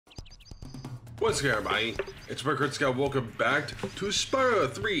What's good, everybody? It's my CritScout. Welcome back to Spyro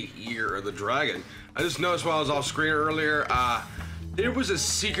 3 Year of the Dragon. I just noticed while I was off screen earlier, there was a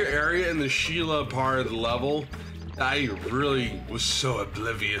secret area in the Sheila part of the level that I really was so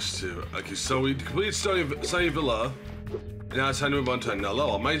oblivious to. Okay, so we completed Sunny Villa, and now it's time to move on to another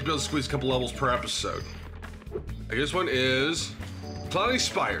level. I might be able to squeeze a couple levels per episode. Okay, this one is Cloudy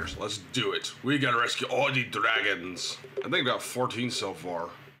Spires. Let's do it. We gotta rescue all the dragons. I think about 14 so far,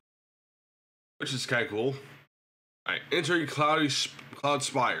 which is kind of cool. All right, entering Cloud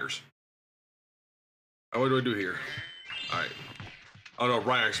Spires. What do I do here? All right. Oh no,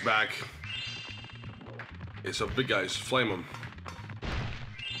 Ryan's back. Okay, so big guys, flame them.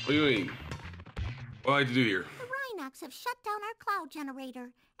 What do you mean? What do I have to do here? The Rhinox have shut down our cloud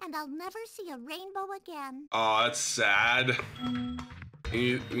generator, and I'll never see a rainbow again. Oh, that's sad.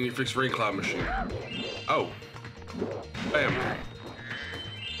 You need to fix rain cloud machine. Oh. Bam.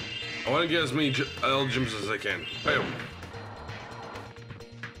 I want to get as many L gems as I can. Bam.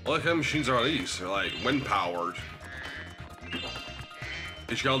 What kind of machines are these? They're like wind powered.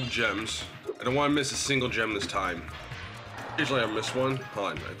 Each got all the gems. I don't want to miss a single gem this time. Usually I miss one.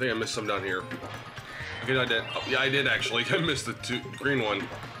 Hold on, I think I missed some down here. Okay, I did. Oh, yeah, I did actually. I missed the green one.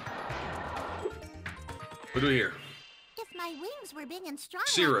 What do we hear? If my wings were big and strong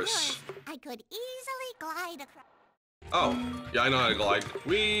Sorceress. like yours, I could easily glide across. Oh, yeah, I know how to glide.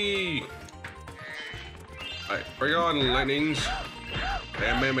 Whee! Alright, bring on lightnings.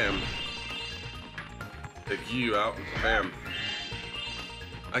 Bam, bam, bam. Take you out. Bam.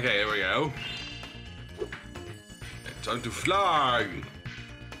 Okay, here we go. Time to fly!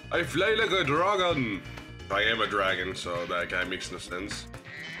 I fly like a dragon! I am a dragon, so that kind of makes no sense.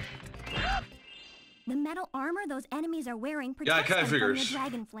 The metal armor those enemies are wearing Yeah, I protects kinda them from figures. the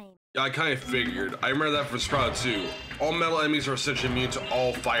dragon flame. Yeah, I kind of figured. I remember that from Spyro 2. All metal enemies are essentially immune to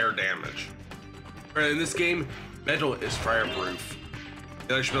all fire damage. In this game, metal is fireproof.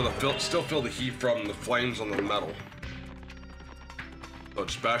 You actually be able to still feel the heat from the flames on the metal. So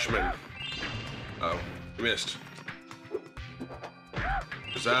just bash them in. Oh, you missed.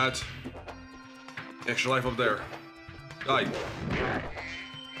 There's that. Extra life up there. Die.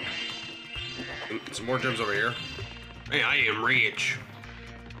 And some more gems over here. Hey, I am rich.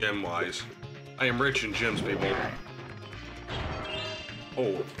 Gem-wise. I am rich in gems, people.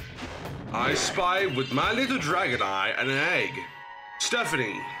 Oh. I spy with my little dragon eye and an egg.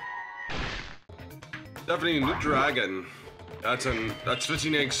 Stephanie. Stephanie, new dragon. That's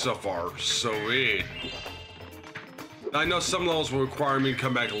 15 eggs so far. Sweet. I know some levels will require me to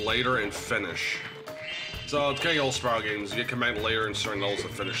come back later and finish. So it's kind of old Spyro games. You get to come back later in certain levels to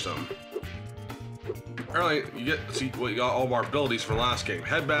finish them. Apparently, you got all of our abilities from the last game.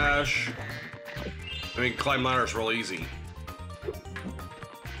 Head bash. I mean, climb ladders real easy.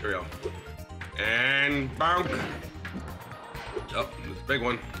 Here we go. And bonk. Oh, it's a big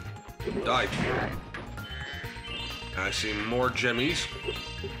one. Died. I see more jemmies.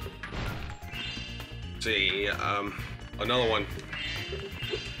 See, another one.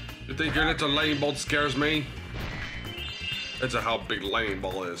 You think your little lightning bolt scares me? That's how big the lightning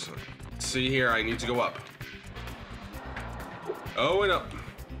bolt is. See here, I need to go up. Oh, and up.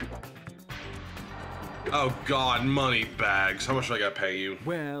 Oh God, money bags. How much do I gotta pay you?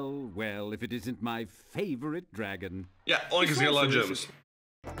 Well, well, if it isn't my favorite dragon. Yeah, only because you get a lot of gems.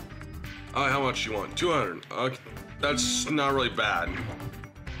 How much you want? 200. That's not really bad.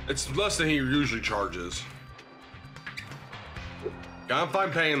 It's less than he usually charges. I'm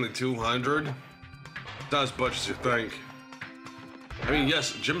fine paying the 200. Not as much as you think. I mean,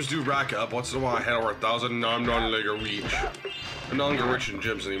 yes, gems do rack up. Once in a while, I had over 1,000. No, I'm no longer rich. I'm no longer rich in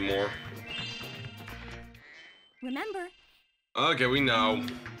gems anymore. Remember? Okay, we know.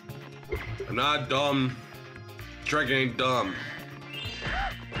 I'm not dumb. Dragon ain't dumb.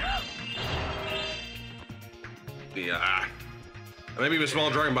 Yeah. I may be a small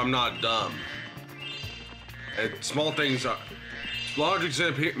dragon, but I'm not dumb. And small things are larger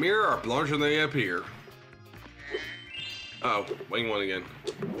than a mirror are larger than they appear. Oh, wing one again.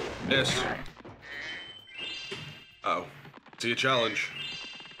 Yes. Oh, see a challenge.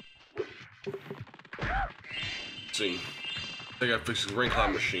 Let's see. I think I fixed the rain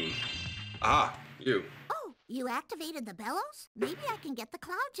cloud machine. Aha, you. Oh, you activated the bellows? Maybe I can get the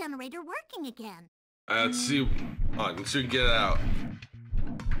cloud generator working again. Let's see. Let's see if we can get it out.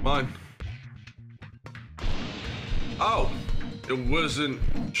 Come on. Oh, it wasn't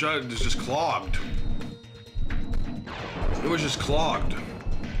shut. It was just clogged. It was just clogged.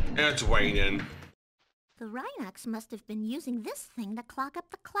 It's waning. The Rhinox must have been using this thing to clog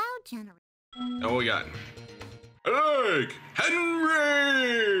up the cloud generator. Oh, we got. Egg!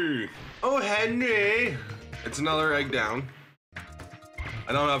 Henry! Oh, hey! Henry. It's another egg down.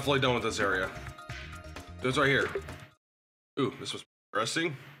 I know I'm not fully done with this area. It's right here. Ooh, this was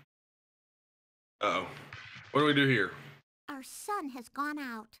interesting. Uh-oh. What do we do here? Our sun has gone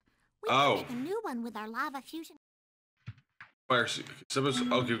out. We can make a new one with our lava fusion. Fire.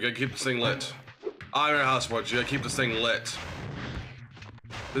 Okay, we gotta keep this thing lit. Iron House Watch, you gotta keep this thing lit.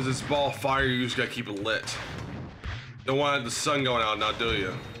 There's this ball of fire, you just gotta keep it lit. Don't want the sun going out now, do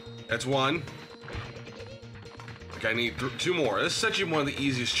you? That's one. Okay, I need 2 more. This is actually one of the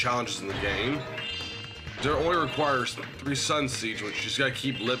easiest challenges in the game. It only requires 3 sun seeds, which you just gotta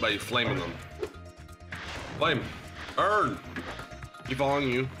keep lit by flaming them. Flame. Burn. Keep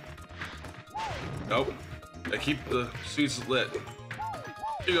following you. Nope. I keep the seeds lit.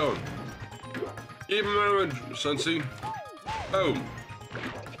 Keep going. Keep moving, sun seed. Boom.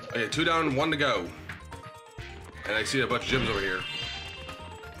 Okay, 2 down, 1 to go. And I see a bunch of gems over here.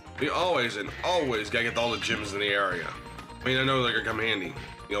 We always gotta get all the gems in the area. I mean, I know they're gonna come handy.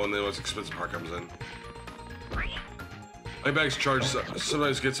 You know, when the most expensive part comes in. My bags charge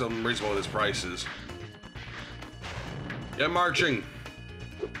sometimes get some reasonable with its prices. Get marching.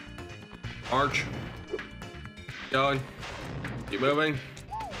 March. Going. Keep moving.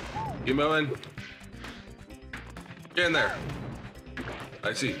 Keep moving. Get in there.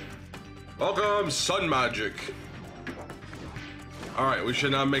 I see. Welcome, sun magic. Alright, we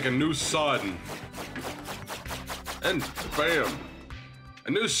should now make a new sun. And bam!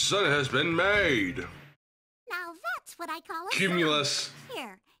 A new sun has been made. Now that's what I call a Cumulus. sun.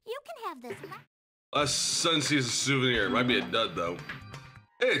 Here, you can have this. Last sun seed is a souvenir. It might be a dud though.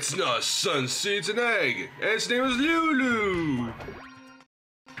 It's not a sun seed, it's an egg. And its name is Lulu.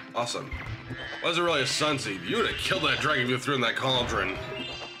 Awesome. Wasn't really a sun seed. You would have killed that dragon if you threw in that cauldron.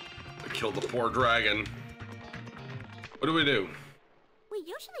 I killed the poor dragon. What do we do? We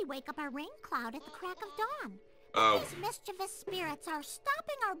usually wake up our rain cloud at the crack of dawn. Oh. These mischievous spirits are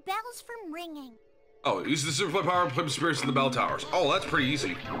stopping our bells from ringing. Oh, use the super power to put spirits in the bell towers. Oh, that's pretty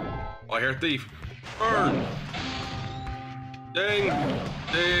easy. Oh, I hear a thief. Burn! Ding!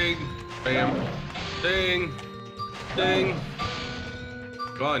 Ding! Bam! Ding! Ding!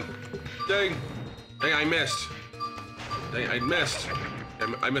 Come on. Ding! Dang, I missed. Dang, I missed.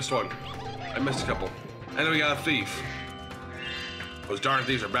 I missed one. I missed a couple. And then we got a thief. Those darn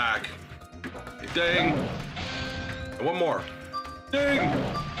thieves are back. Ding! And one more. Ding!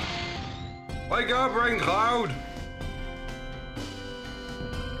 Wake up, rain cloud!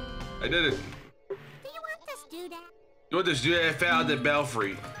 I did it. Do you want this doodad? You want this dude? I found the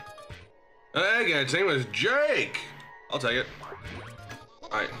belfry. Again, its name was Jake. I'll take it.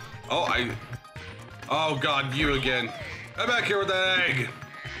 All right. Oh God, you again. I'm back here with that egg.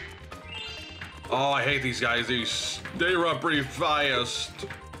 Oh, I hate these guys. They run pretty fast.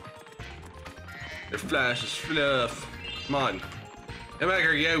 Their flash is fluff. Come on. Come back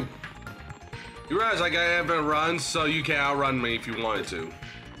here, you. You realize like I haven't run, so you can outrun me if you wanted to.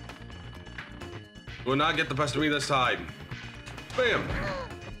 You will not get the best of me this time. Bam!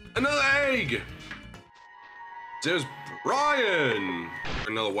 Another egg! There's Brian!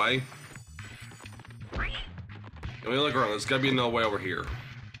 Another way. Let me look around. There's gotta be another way over here.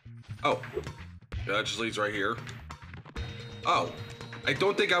 Oh. Yeah, that just leads right here. Oh. I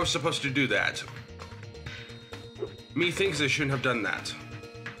don't think I was supposed to do that. Me thinks I shouldn't have done that.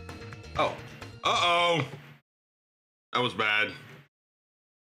 Oh. Uh-oh! That was bad.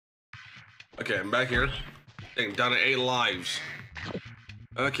 Okay, I'm back here. Dang, down to 8 lives.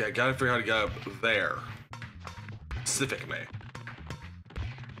 Okay, I gotta figure out how to get up there. Specifically.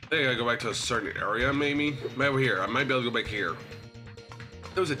 I think I gotta go back to a certain area, maybe? Maybe over here. I might be able to go back here.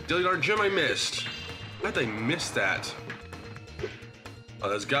 There was a dilly-darn gem I missed. How did I miss that? Oh,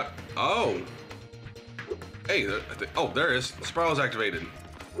 that's got... Oh! Hey, oh, there it is. The spiral's activated.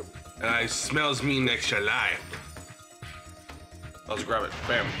 And I smells me next to life. Let's grab it.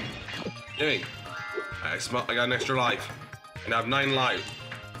 Bam. Gimme. I got an extra life. And I have 9 life.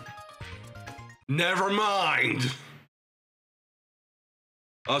 Never mind.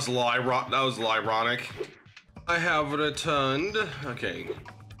 That was a little ironic. I have returned. Okay.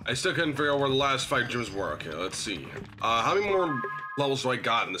 I still couldn't figure out where the last 5 gems were. Okay, let's see. How many more levels do I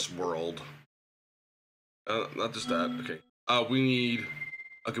got in this world? Not just that. Okay. We need...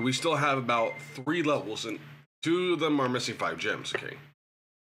 Okay, we still have about 3 levels, and 2 of them are missing 5 gems. Okay.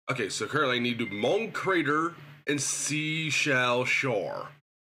 Okay, so currently I need to do Moon Crater and Seashell Shore.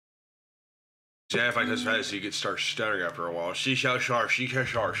 See, if I just fast, you get start stuttering after a while. Seashell Shore, Seashell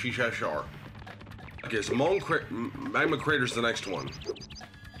Shore, Seashell Shore. Okay, so Magma Crater's the next one.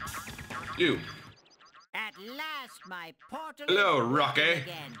 You. At last, my portal. Hello, Rocky.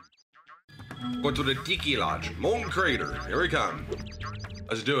 Again. Go to the Tiki Lodge, Molten Crater. Here we come.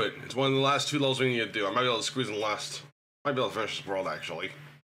 Let's do it. It's one of the last 2 levels we need to do. I might be able to squeeze in the last. Might be able to finish this world actually.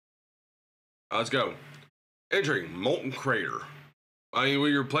 Let's go. Entering Molten Crater. I mean,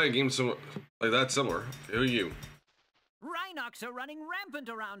 when you're playing games like that similar. Who are you? Rhinox are running rampant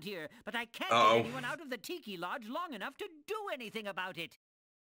around here, but I can't get anyone out of the Tiki Lodge long enough to do anything about it.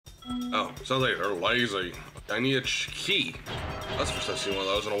 Oh, sounds like they're lazy. I need a key. That's the first time I've seen one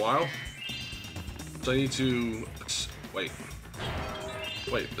of those in a while. So I need to... Wait.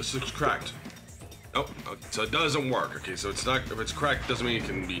 Wait, this looks cracked. Nope. Okay, so it doesn't work. Okay, so it's not... If it's cracked, doesn't mean it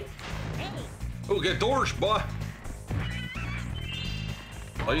can be... Oh, get doors, boy!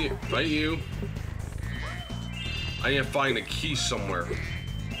 Fight you. I need to find a key somewhere.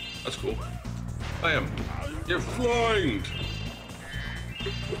 That's cool. I am. You're flying!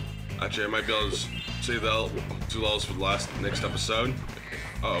 Actually, I might be able to save the 2 levels for the next episode.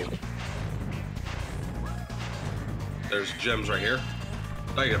 Uh-oh. There's gems right here.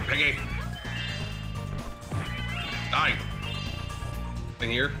 Die, you piggy! Die! In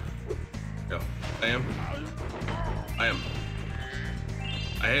here. Go. I am.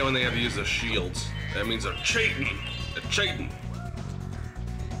 I hate when they have to use the shields. That means they're cheating! They're cheating!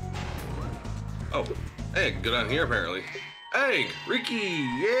 Oh. Hey, go down here apparently. Egg! Ricky!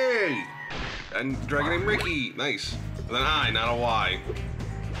 Yay! And dragon named Ricky! Nice. With an I, not a Y.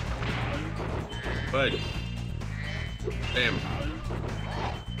 Good. Bam.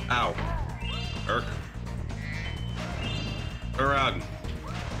 Ow. Irk. Turn around.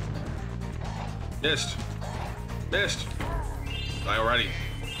 Missed. Missed. Die already.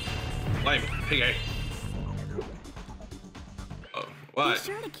 Lame. Piggy. Oh, what? Be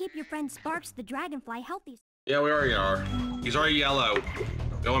sure to keep your friend Sparks the dragonfly healthy. Yeah, we already are. He's already yellow.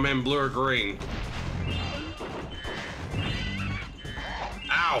 No, I'm in blue or green.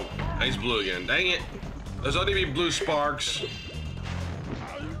 Ow! He's blue again. Dang it. There's only be blue sparks.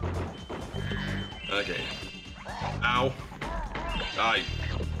 Okay. Ow. Die.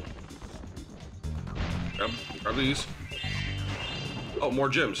 Grab these. Oh, more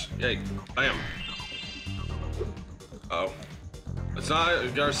gems. Yay. Bam. Uh-oh. Let's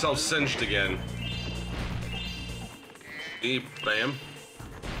not get ourselves cinched again. Beep. Bam.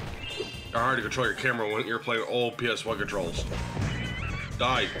 It's hard to control your camera when you're playing old PS1 controls.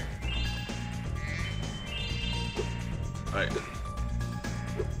 Die. Alright.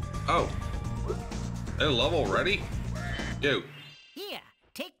 Oh. They level already? You. Here,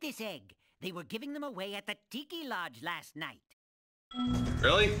 take this egg. They were giving them away at the Tiki Lodge last night.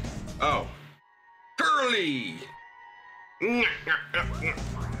 Really? Oh. Curly!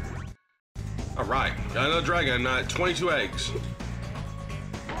 Alright. Got another dragon, 22 eggs.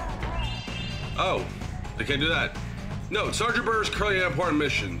 Oh. They can't do that. No, Sergeant Burr's currently an important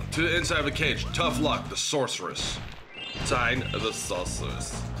mission. To the inside of the cage. Tough luck, the Sorceress. Sign of the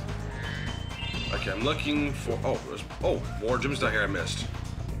Sorceress. Okay, I'm looking for... Oh, there's... more gems down here I missed.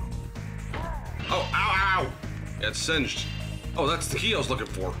 Oh, ow, ow! Yeah, it's singed. Oh, that's the key I was looking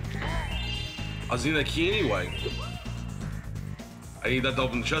for. I was needing that key anyway. I need that to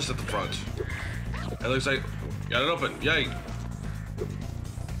open the chest at the front. It looks like... Got it open. Yay!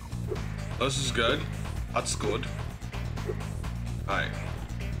 This is good. That's good. Alright.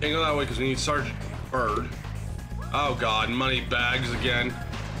 Can't go that way because we need Sergeant Bird. Oh god, money bags again.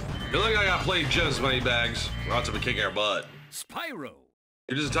 Feel like I gotta play just money bags. We're about to be kicking our butt. Spyro!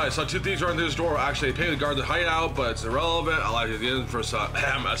 You're just a tie. Saw 2 thieves running through this door. Actually, they pay the guard to hide out, but it's irrelevant. I'll have to get in for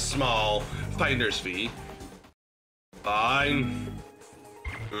a small finder's fee. Fine.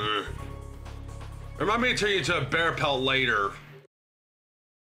 Remind me to turn you into a bear pelt later.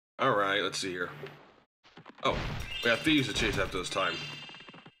 Alright, let's see here. Oh, we have thieves to chase after this time.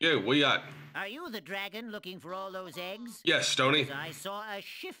 You, what you got? Are you the dragon looking for all those eggs? Yes, Stony. I saw a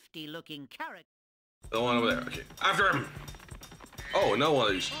shifty-looking character. The one over there. Okay, after him. Oh, another one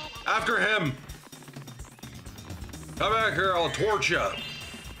of these. After him. Come back here, I'll torch you.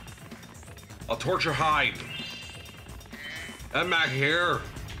 I'll torch your hide. Come back here.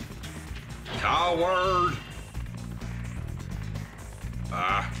 Coward.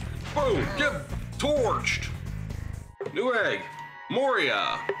 Boom, get torched. New egg.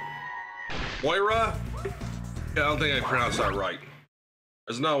 Moria. Moira? Yeah, I don't think I pronounced that right.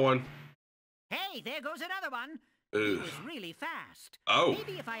 There's another one. Hey, there goes another one. Ugh. He was really fast. Oh.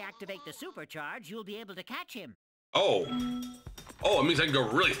 Maybe if I activate the supercharge, you'll be able to catch him. Oh. Oh, it means I can go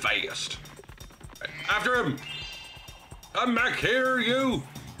really fast. After him. Come back here, you.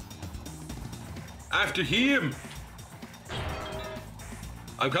 After him.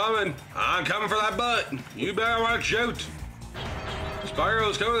 I'm coming. I'm coming for that butt. You better watch out.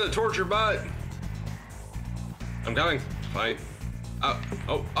 Spyro's coming to torture butt. I'm coming. Fine.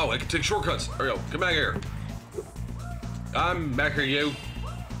 Oh, I can take shortcuts. There we go. Come back here. I'm back here, you.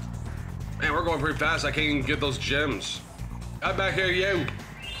 Man, we're going pretty fast. I can't even get those gems. I'm back here, you.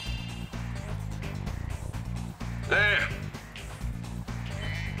 Ah.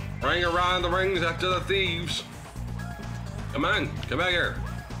 Ring around the rings after the thieves. Come on, come back here.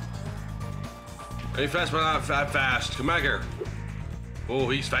 Ain't fast, but not fast. Come back here. Oh,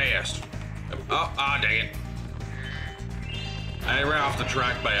 he's fast. Oh, dang it. I ran off the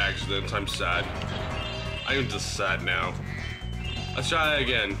track by accident. I'm sad. I'm just sad now. Let's try that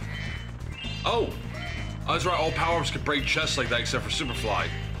again. Oh, that's right. All power-ups can break chests like that except for Superfly.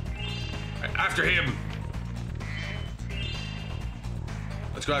 Right, after him.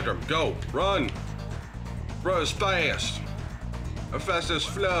 Let's go after him. Go. Run. Run as fast. As fast as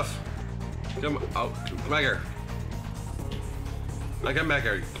fluff. Come back here. Come back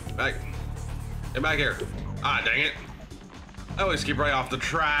here. Get back here. Ah, dang it. I always keep right off the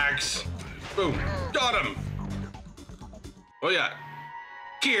tracks. Boom. Got him. Oh, yeah.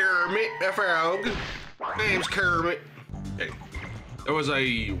 Kermit the Frog. Name's Kermit. Okay. There was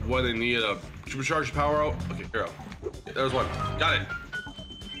a one that needed a supercharged power out. Okay, here we go. There was one. Got it.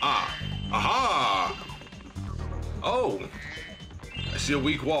 Ah. Aha. Oh. I see a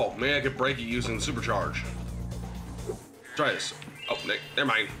weak wall. Maybe I could break it using supercharge. Try this. Oh, never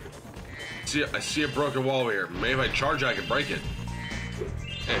mind. I see a broken wall here. Maybe if I charge it, I can break it.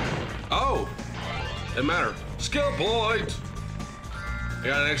 Hey. Oh! Doesn't matter. Skill point! I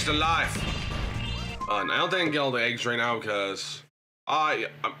got an extra life. I don't think I can get all the eggs right now because I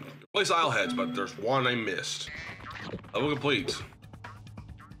place Isle Heads, but there's one I missed. Level complete.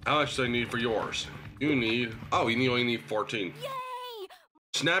 How much do I need for yours? You need... Oh, you only need 14. Yay!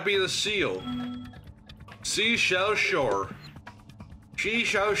 Snappy the Seal. Seashell Shore. She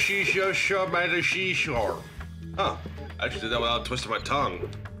shall shore by the seashore. Huh. I just did that without twisting my tongue.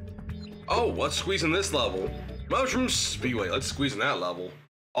 Oh, let's squeeze in this level. Mushroom Speedway. Let's squeeze in that level.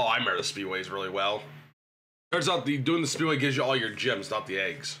 Oh, I remember the Speedways really well. Turns out doing the Speedway gives you all your gems, not the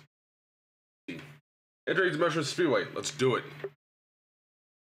eggs. Enter the Mushroom Speedway. Let's do it.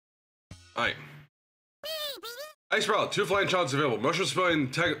 Alright. Ice Bro, 2 flying challenges available. Mushroom Speedway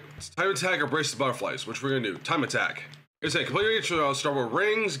and time attack or brace the butterflies. Which we're gonna do. Time attack. Like I said, complete each start with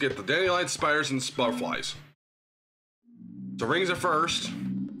rings, get the dandelion, spiders, and butterflies. So rings are first.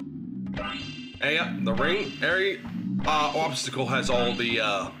 And yeah, the ring every obstacle has all the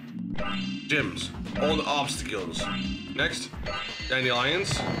gems, all the obstacles. Next,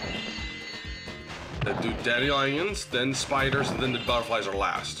 dandelions. Then do dandelions, then spiders, and then the butterflies are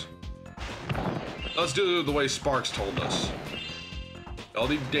last. Let's do it the way Sparks told us. All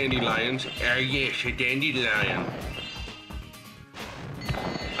the dandelions. Yes, a dandelion.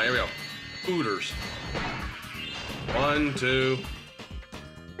 Here we go. Ooters. 1, 2,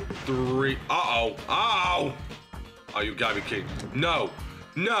 3. Uh-oh. Uh-oh. Oh, you gotta be kidding. No.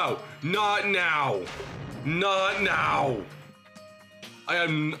 No. Not now. Not now. I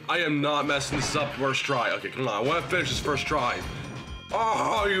am not messing this up first try. Okay, come on. I want to finish this first try.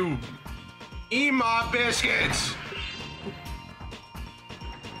 Oh, you. Eat my biscuits.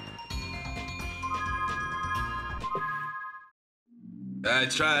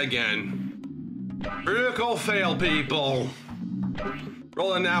 Let's try again. Critical fail, people.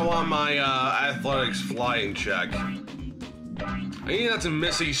 Rolling now on my athletics flying check. I need not to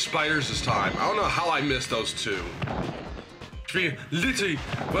miss these spiders this time. I don't know how I missed those two. Literally,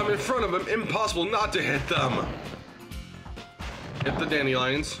 when I'm in front of them, impossible not to hit them. Hit the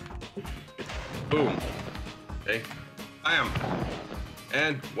dandelions. Boom. Okay. Bam.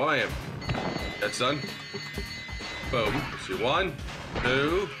 And one I am. That's done. Boom. See, 1,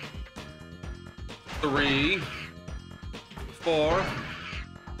 2, 3, 4,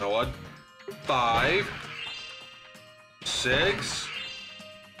 no one, 5, 6,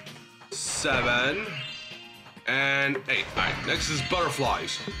 7, and 8. Alright, next is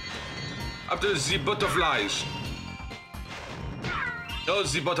butterflies. After the butterflies.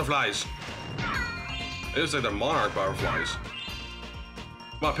 Those the butterflies. It looks like the monarch butterflies.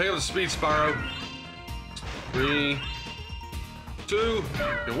 Come on, pick up the speed, Spyro. 3, 2,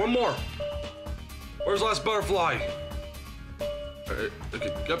 okay, one more. Where's the last butterfly? Okay,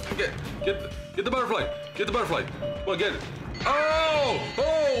 get the butterfly. Get the butterfly. Come on, get it. Oh,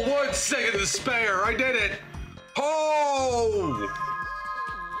 1 second to spare. I did it. Oh,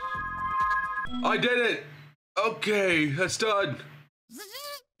 I did it. Okay, that's done.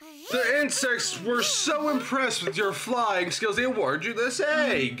 The insects were so impressed with your flying skills, they awarded you this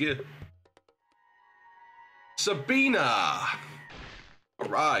egg. Sabina.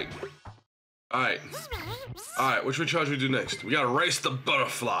 Alright. Alright. Alright, which challenge we do next? We gotta race the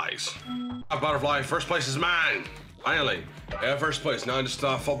butterflies. Butterfly, first place is mine. Finally. Yeah, first place. Now I just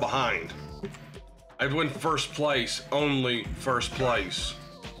fall behind. I have to win first place. Only first place.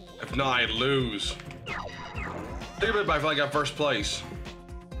 If not, I lose. Think of it, but I feel like I got first place.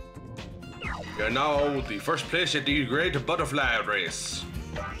 You're now the first place at the Great Butterfly Race.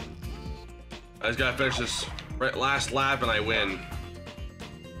 I just gotta finish this last lap and I win.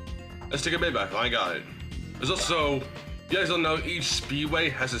 Let's take a bit back. I got it. There's also, you guys don't know, each speedway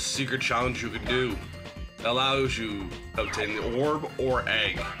has a secret challenge you can do that allows you to obtain the orb or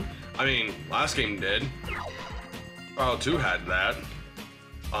egg. I mean, last game did. Spyro 2 had that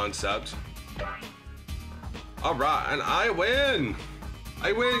concept. All right, and I win.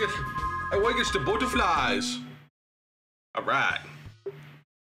 I win against the butterflies. All right.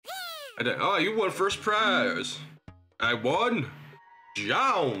 I did. Oh, you won first prize. I won.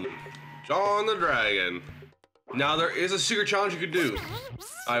 John the Dragon. Now there is a secret challenge you could do.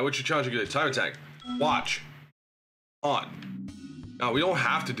 All right, what's your challenge you can do? Time attack. Watch. On. Now we don't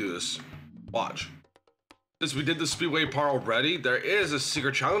have to do this. Watch. Since we did the speedway part already, there is a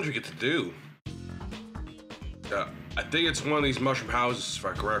secret challenge we get to do. Yeah, I think it's one of these mushroom houses, if I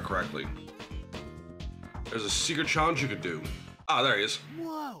remember correctly. There's a secret challenge you could do. Ah, there he is.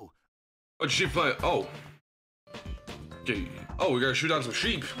 Whoa. What's sheep play? Oh. Okay. Oh, we gotta shoot down some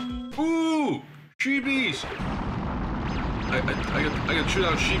sheep. Ooh, sheepies. I can shoot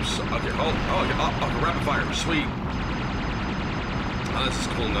down sheep. Okay. Oh, okay. Rapid fire. Sweet. Oh, this is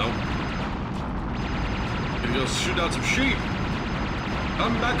cool now. Gonna go shoot down some sheep.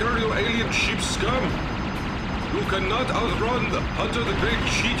 Come back here, you alien sheep scum. You cannot outrun the Hunter the Great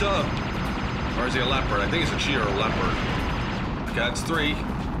Cheetah. Or is he a leopard? I think it's a cheetah or a leopard. Okay, that's 3.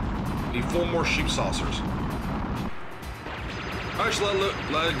 Need 4 more sheep saucers. I should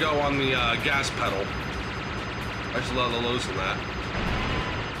let it go on the gas pedal. I should let it loose on that.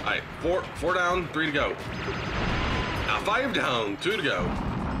 Alright, 4 down, 3 to go. Now 5 down, 2 to go.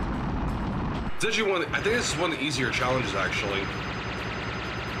 It's actually I think this is one of the easier challenges actually.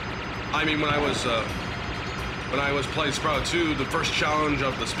 I mean, when I was playing Spyro 2, the first challenge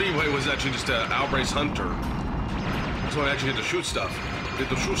of the speedway was actually just to outrace Hunter. That's when I actually get to shoot stuff.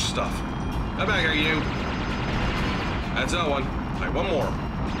 Come back here, you. That's that one. Alright, 1 more.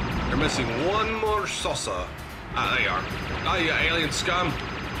 You're missing 1 more saucer. Ah, there you are. Ah, you alien scum.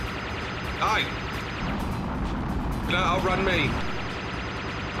 Hi. You're gonna outrun me.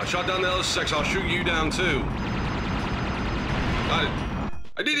 I shot down the other 6. I'll shoot you down too. Got it.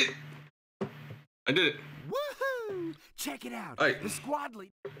 I did it. I did it. Woohoo! Check it out. Right. The squad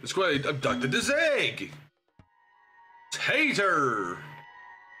lead. The squad lead abducted his egg. Tater.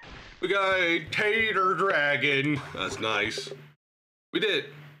 We got a tater dragon. That's nice. We did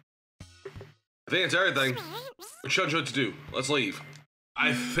it. I think it's everything. What challenge what to do? Let's leave.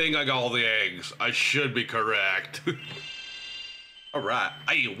 I think I got all the eggs. I should be correct. All right.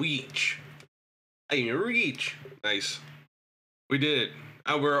 I reach. Nice. We did it.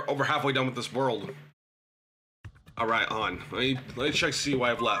 And we're over halfway done with this world. All right, on. Let me check, see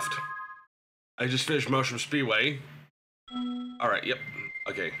what I've left. I just finished Mushroom Speedway. All right, yep.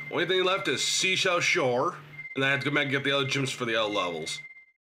 Okay, only thing left is Seashell Shore, and then I have to go back and get the other gems for the other levels.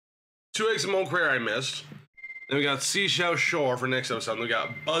 2 eggs in Mole I missed. Then we got Seashell Shore for next episode, and we got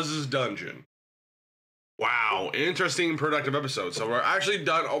Buzz's Dungeon. Wow, interesting and productive episode. So we're actually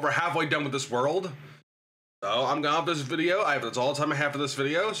done, over halfway done with this world. So I'm gonna off this video. That's all the time I have for this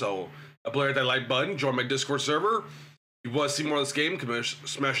video. So hit that like button, join my Discord server. If you want to see more of this game, come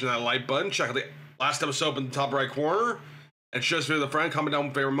smashing that like button. Check out the last episode in the top right corner. And share this video with a friend, comment down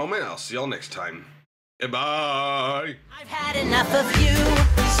your favorite moment. I'll see y'all next time. Goodbye. I've had enough of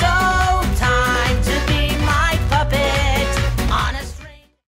you.